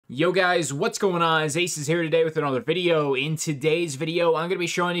Yo guys, what's going on? Acez is here today with another video. In today's video, I'm going to be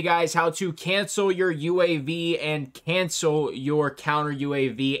showing you guys how to cancel your UAV and cancel your counter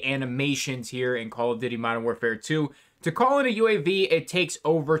UAV animations here in Call of Duty Modern Warfare 2. To call in a UAV, it takes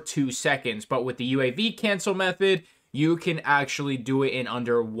over 2 seconds, but with the UAV cancel method, you can actually do it in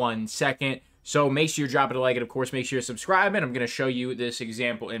under 1 second. So make sure you're dropping a like, and of course make sure you're subscribing. I'm going to show you this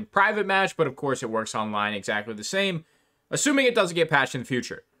example in private match, but of course it works online exactly the same, assuming it doesn't get patched in the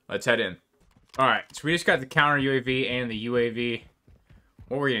future. Let's head in. Alright, so we just got the counter UAV and the UAV.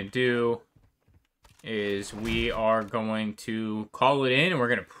 What we're going to do is we are going to call it in and we're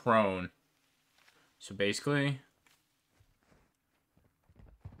going to prone. So basically,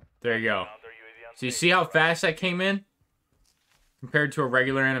 there you go. So you see how fast that came in compared to a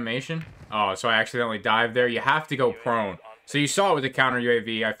regular animation? Oh, so I accidentally dived there. You have to go prone. So you saw it with the counter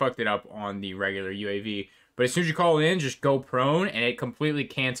UAV. I fucked it up on the regular UAV. But as soon as you call it in, just go prone, and it completely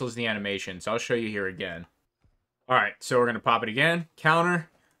cancels the animation. So I'll show you here again. Alright, so we're going to pop it again. Counter,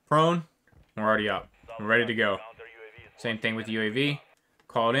 prone, we're already up. We're ready to go. Same thing with the UAV.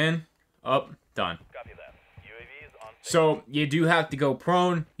 Call it in, up, done. So you do have to go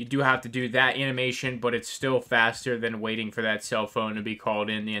prone. You do have to do that animation, but it's still faster than waiting for that cell phone to be called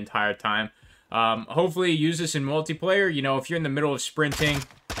in the entire time. Hopefully you use this in multiplayer. You know, if you're in the middle of sprinting,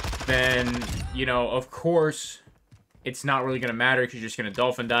 then, you know, of course, it's not really going to matter because you're just going to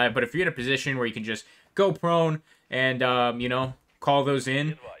dolphin dive. But if you're in a position where you can just go prone and, you know, call those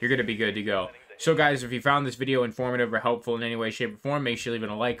in, you're going to be good to go. So, guys, if you found this video informative or helpful in any way, shape, or form, make sure you leave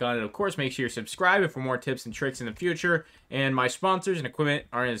a like on it. Of course, make sure you're subscribing for more tips and tricks in the future. And my sponsors and equipment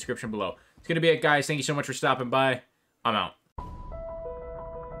are in the description below. It's going to be it, guys. Thank you so much for stopping by. I'm out.